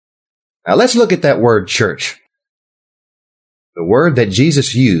Now let's look at that word church. The word that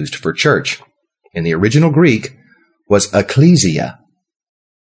Jesus used for church in the original Greek was ecclesia.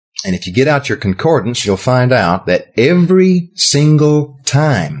 And if you get out your concordance, you'll find out that every single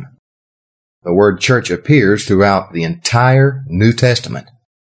time the word church appears throughout the entire New Testament,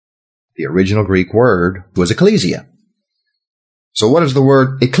 the original Greek word was ecclesia. So what does the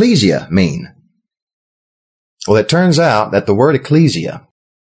word ecclesia mean? Well, it turns out that the word ecclesia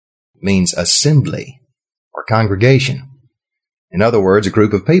means assembly or congregation. In other words, a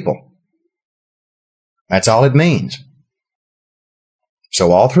group of people. That's all it means.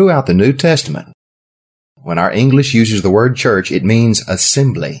 So all throughout the New Testament, when our English uses the word church, it means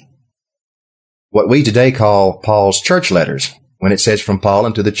assembly. What we today call Paul's church letters. When it says from Paul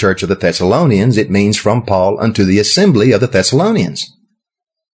unto the church of the Thessalonians, it means from Paul unto the assembly of the Thessalonians.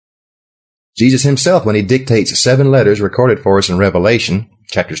 Jesus himself, when he dictates 7 letters recorded for us in Revelation,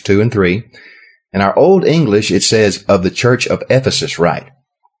 chapters 2 and 3, in our Old English, it says, of the church of Ephesus write,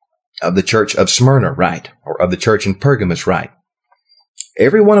 of the church of Smyrna write, or of the church in Pergamos write.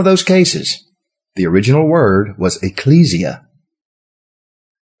 Every one of those cases, the original word was ecclesia.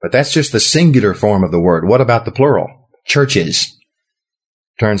 But that's just the singular form of the word. What about the plural? Churches.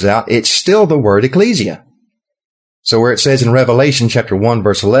 Turns out it's still the word ecclesia. So where it says in Revelation chapter 1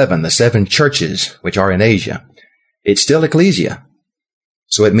 verse 11, the 7 churches which are in Asia, it's still ecclesia.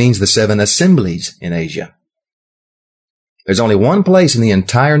 So it means the 7 assemblies in Asia. There's only one place in the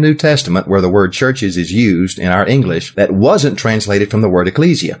entire New Testament where the word churches is used in our English that wasn't translated from the word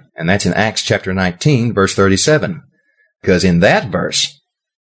ecclesia, and that's in Acts chapter 19 verse 37. Because in that verse,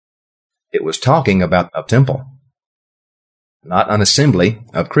 it was talking about a temple, not an assembly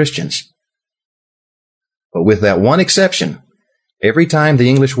of Christians. But with that one exception, every time the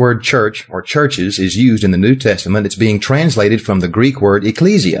English word church or churches is used in the New Testament, it's being translated from the Greek word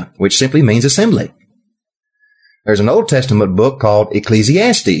ecclesia, which simply means assembly. There's an Old Testament book called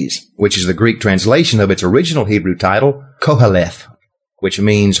Ecclesiastes, which is the Greek translation of its original Hebrew title, Koheleth, which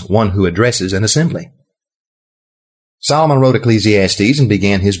means one who addresses an assembly. Solomon wrote Ecclesiastes and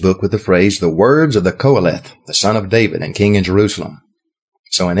began his book with the phrase, the words of the Koheleth, the son of David and king in Jerusalem.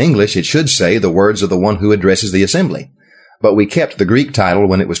 So in English, it should say the words of the one who addresses the assembly. But we kept the Greek title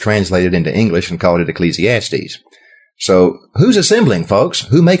when it was translated into English and called it Ecclesiastes. So who's assembling, folks?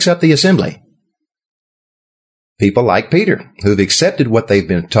 Who makes up the assembly? People like Peter, who've accepted what they've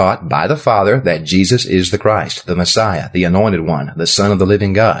been taught by the Father, that Jesus is the Christ, the Messiah, the Anointed One, the Son of the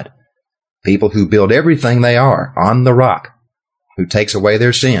living God. People who build everything they are on the rock, who takes away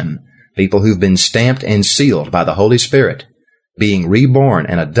their sin. People who've been stamped and sealed by the Holy Spirit, being reborn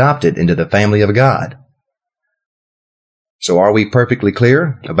and adopted into the family of God. So are we perfectly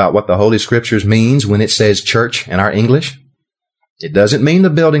clear about what the Holy Scriptures means when it says church in our English? It doesn't mean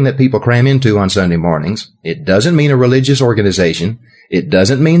the building that people cram into on Sunday mornings. It doesn't mean a religious organization. It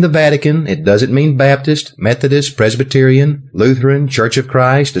doesn't mean the Vatican. It doesn't mean Baptist, Methodist, Presbyterian, Lutheran, Church of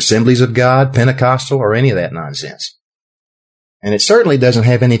Christ, Assemblies of God, Pentecostal, or any of that nonsense. And it certainly doesn't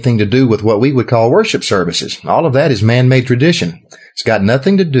have anything to do with what we would call worship services. All of that is man-made tradition. It's got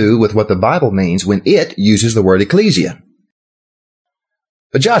nothing to do with what the Bible means when it uses the word ecclesia.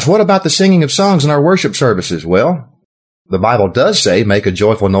 But Josh, what about the singing of songs in our worship services? Well, the Bible does say, make a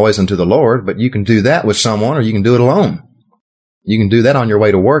joyful noise unto the Lord, but you can do that with someone or you can do it alone. You can do that on your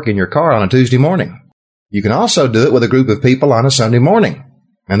way to work in your car on a Tuesday morning. You can also do it with a group of people on a Sunday morning.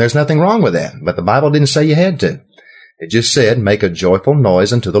 And there's nothing wrong with that, but the Bible didn't say you had to. It just said, make a joyful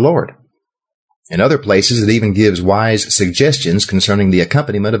noise unto the Lord. In other places, it even gives wise suggestions concerning the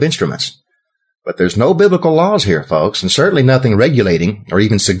accompaniment of instruments. But there's no biblical laws here, folks, and certainly nothing regulating or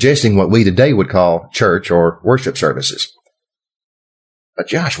even suggesting what we today would call church or worship services. But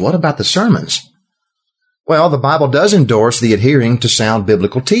Josh, what about the sermons? Well, the Bible does endorse the adhering to sound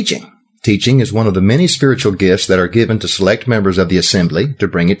biblical teaching. Teaching is one of the many spiritual gifts that are given to select members of the assembly to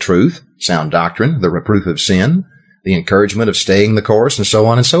bring it truth, sound doctrine, the reproof of sin, the encouragement of staying the course, and so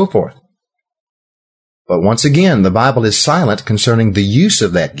on and so forth. But once again, the Bible is silent concerning the use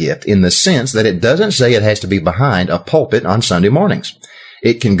of that gift in the sense that it doesn't say it has to be behind a pulpit on Sunday mornings.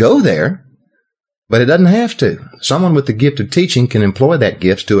 It can go there, but it doesn't have to. Someone with the gift of teaching can employ that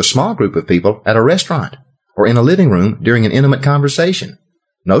gift to a small group of people at a restaurant or in a living room during an intimate conversation.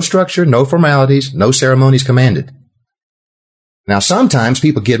 No structure, no formalities, no ceremonies commanded. Now, sometimes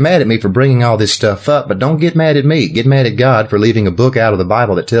people get mad at me for bringing all this stuff up, but don't get mad at me. Get mad at God for leaving a book out of the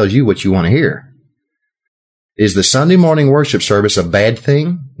Bible that tells you what you want to hear. Is the Sunday morning worship service a bad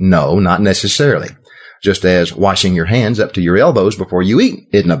thing? No, not necessarily. Just as washing your hands up to your elbows before you eat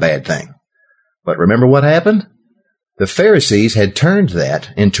isn't a bad thing. But remember what happened? The Pharisees had turned that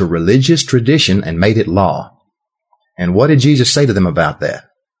into religious tradition and made it law. And what did Jesus say to them about that?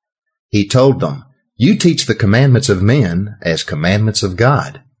 He told them, you teach the commandments of men as commandments of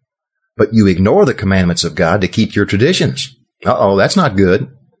God, but you ignore the commandments of God to keep your traditions. Uh-oh, that's not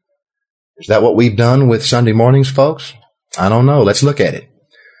good. Is that what we've done with Sunday mornings, folks? I don't know. Let's look at it.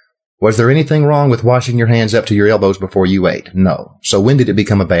 Was there anything wrong with washing your hands up to your elbows before you ate? No. So when did it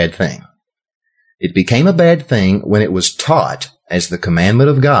become a bad thing? It became a bad thing when it was taught as the commandment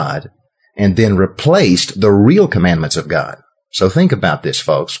of God and then replaced the real commandments of God. So think about this,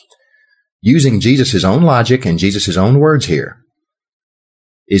 folks. Using Jesus' own logic and Jesus' own words here.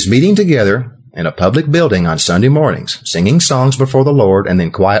 Is meeting together in a public building on Sunday mornings, singing songs before the Lord and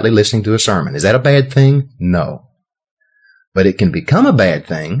then quietly listening to a sermon, is that a bad thing? No. But it can become a bad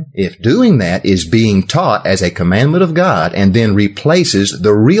thing if doing that is being taught as a commandment of God and then replaces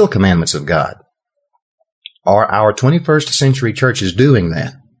the real commandments of God. Are our 21st century churches doing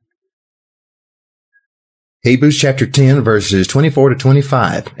that? Hebrews chapter 10 verses 24 to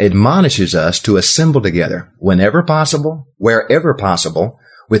 25 admonishes us to assemble together whenever possible, wherever possible,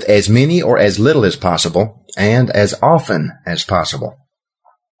 with as many or as little as possible, and as often as possible.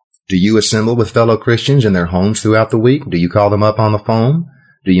 Do you assemble with fellow Christians in their homes throughout the week? Do you call them up on the phone?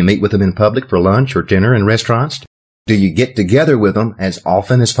 Do you meet with them in public for lunch or dinner in restaurants? Do you get together with them as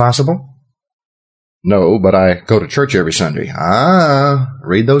often as possible? No, but I go to church every Sunday.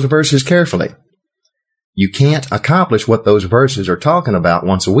 Read those verses carefully. You can't accomplish what those verses are talking about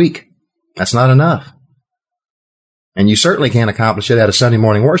once a week. That's not enough. And you certainly can't accomplish it at a Sunday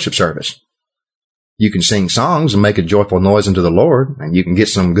morning worship service. You can sing songs and make a joyful noise unto the Lord, and you can get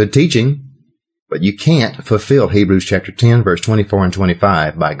some good teaching, but you can't fulfill Hebrews chapter 10, verse 24 and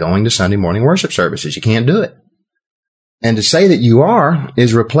 25 by going to Sunday morning worship services. You can't do it. And to say that you are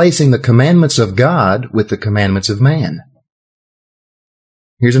is replacing the commandments of God with the commandments of man.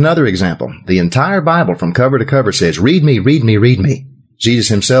 Here's another example. The entire Bible from cover to cover says, read me, read me, read me. Jesus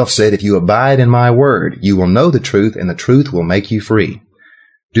himself said, if you abide in my word, you will know the truth, and the truth will make you free.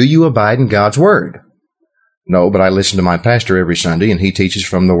 Do you abide in God's word? No, but I listen to my pastor every Sunday, and he teaches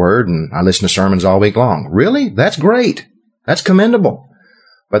from the word, and I listen to sermons all week long. Really? That's great. That's commendable.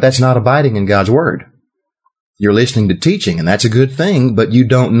 But that's not abiding in God's word. You're listening to teaching, and that's a good thing, but you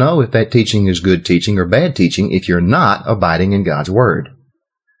don't know if that teaching is good teaching or bad teaching if you're not abiding in God's word.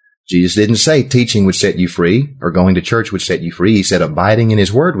 Jesus didn't say teaching would set you free or going to church would set you free. He said abiding in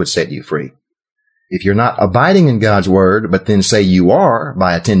his word would set you free. If you're not abiding in God's word, but then say you are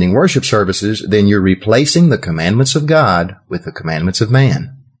by attending worship services, then you're replacing the commandments of God with the commandments of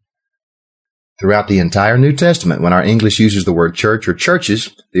man. Throughout the entire New Testament, when our English uses the word church or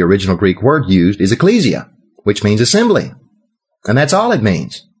churches, the original Greek word used is ecclesia, which means assembly. And that's all it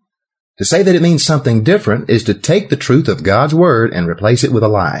means. To say that it means something different is to take the truth of God's word and replace it with a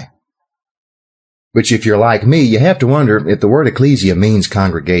lie. Which, if you're like me, you have to wonder if the word ecclesia means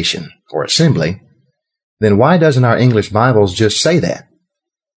congregation or assembly, then why doesn't our English Bibles just say that?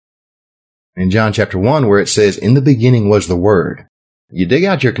 In John chapter 1, where it says, in the beginning was the Word, you dig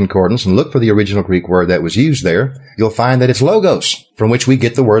out your concordance and look for the original Greek word that was used there, you'll find that it's logos, from which we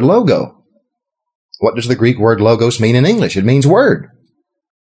get the word logo. What does the Greek word logos mean in English? It means word.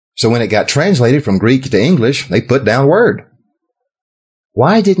 So when it got translated from Greek to English, they put down word.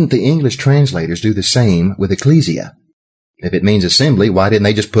 Why didn't the English translators do the same with ecclesia? If it means assembly, why didn't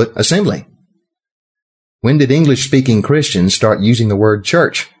they just put assembly? When did English-speaking Christians start using the word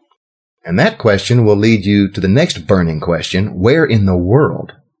church? And that question will lead you to the next burning question. Where in the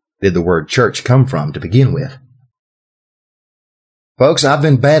world did the word church come from to begin with? Folks, I've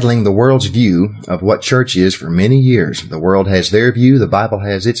been battling the world's view of what church is for many years. The world has their view, the Bible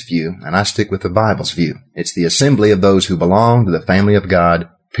has its view, and I stick with the Bible's view. It's the assembly of those who belong to the family of God,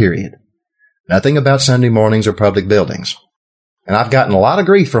 period. Nothing about Sunday mornings or public buildings. And I've gotten a lot of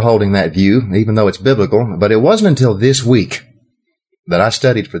grief for holding that view, even though it's biblical, but it wasn't until this week that I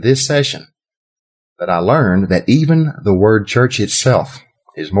studied for this session that I learned that even the word church itself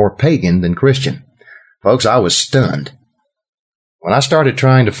is more pagan than Christian. Folks, I was stunned. When I started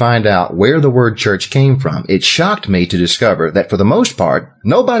trying to find out where the word church came from, it shocked me to discover that for the most part,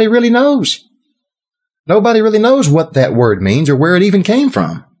 nobody really knows. Nobody really knows what that word means or where it even came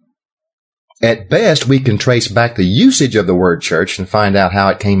from. At best, we can trace back the usage of the word church and find out how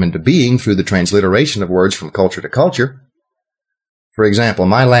it came into being through the transliteration of words from culture to culture. For example,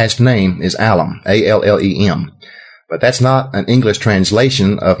 my last name is Allem, A-L-L-E-M, but that's not an English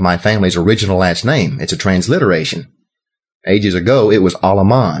translation of my family's original last name. It's a transliteration. Ages ago, it was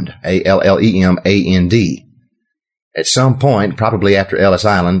Allemand, A-L-L-E-M-A-N-D. At some point, probably after Ellis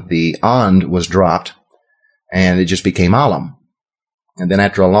Island, the "and" was dropped, and it just became alum. And then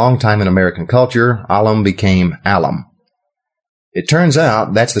after a long time in American culture, alum became alum. It turns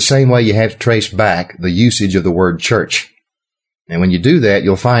out that's the same way you have to trace back the usage of the word church. And when you do that,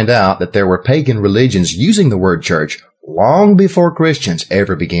 you'll find out that there were pagan religions using the word church long before Christians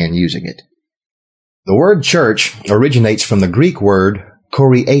ever began using it. The word church originates from the Greek word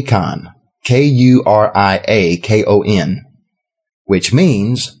kuriakon, K-U-R-I-A-K-O-N, which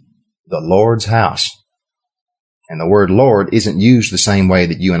means the Lord's house. And the word Lord isn't used the same way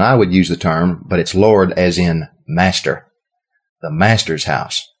that you and I would use the term, but it's Lord as in master, the master's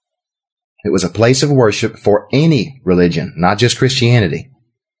house. It was a place of worship for any religion, not just Christianity.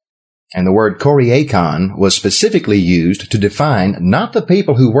 And the word kuriakon was specifically used to define not the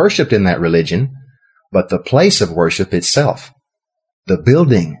people who worshiped in that religion, but the place of worship itself, the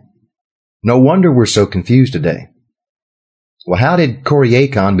building. No wonder we're so confused today. Well, how did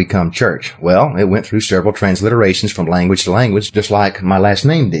kuriakon become church? Well, it went through several transliterations from language to language, just like my last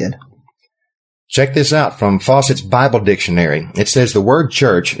name did. Check this out from Fawcett's Bible Dictionary. It says the word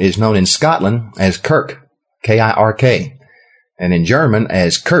church is known in Scotland as Kirk, K-I-R-K, and in German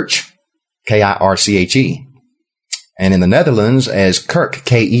as Kirch, K-I-R-C-H-E, and in the Netherlands as Kerk,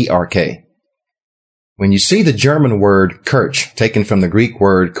 K-E-R-K. When you see the German word Kirch taken from the Greek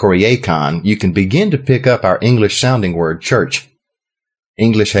word kuriakon, you can begin to pick up our English-sounding word church.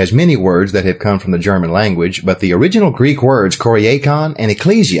 English has many words that have come from the German language, but the original Greek words kuriakon and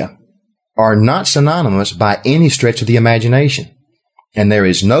ecclesia are not synonymous by any stretch of the imagination. And there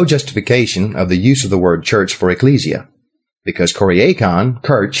is no justification of the use of the word church for ecclesia, because kuriakon,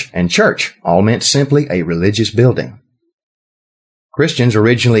 kirch, and church all meant simply a religious building. Christians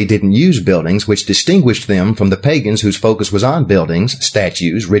originally didn't use buildings, which distinguished them from the pagans whose focus was on buildings,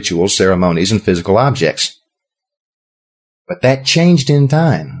 statues, rituals, ceremonies, and physical objects. But that changed in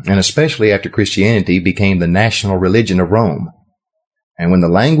time, and especially after Christianity became the national religion of Rome. And when the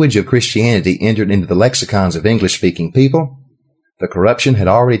language of Christianity entered into the lexicons of English-speaking people, the corruption had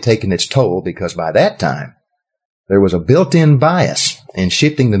already taken its toll, because by that time, there was a built-in bias in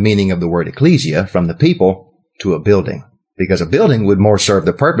shifting the meaning of the word ecclesia from the people to a building, because a building would more serve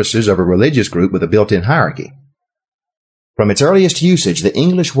the purposes of a religious group with a built-in hierarchy. From its earliest usage, the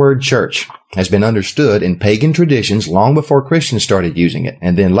English word church has been understood in pagan traditions long before Christians started using it,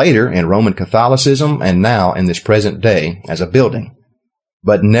 and then later in Roman Catholicism, and now in this present day as a building.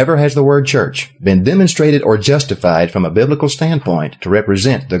 But never has the word church been demonstrated or justified from a biblical standpoint to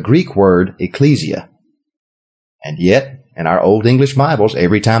represent the Greek word ecclesia. And yet, in our Old English Bibles,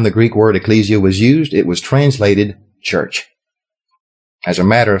 every time the Greek word ecclesia was used, it was translated church. As a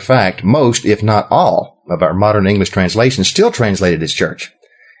matter of fact, most, if not all, of our modern English translations still translate it as church.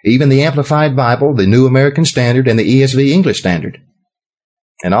 Even the Amplified Bible, the New American Standard, and the ESV English Standard.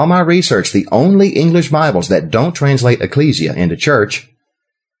 In all my research, the only English Bibles that don't translate ecclesia into church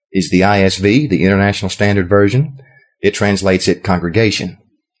is the ISV, the International Standard Version. It translates it congregation.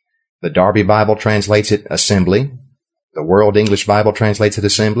 The Darby Bible translates it assembly. The World English Bible translates it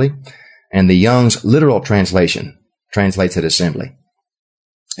assembly. And the Young's Literal Translation translates it assembly.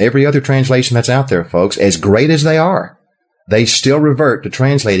 Every other translation that's out there, folks, as great as they are, they still revert to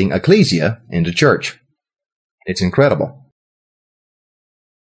translating ecclesia into church. It's incredible.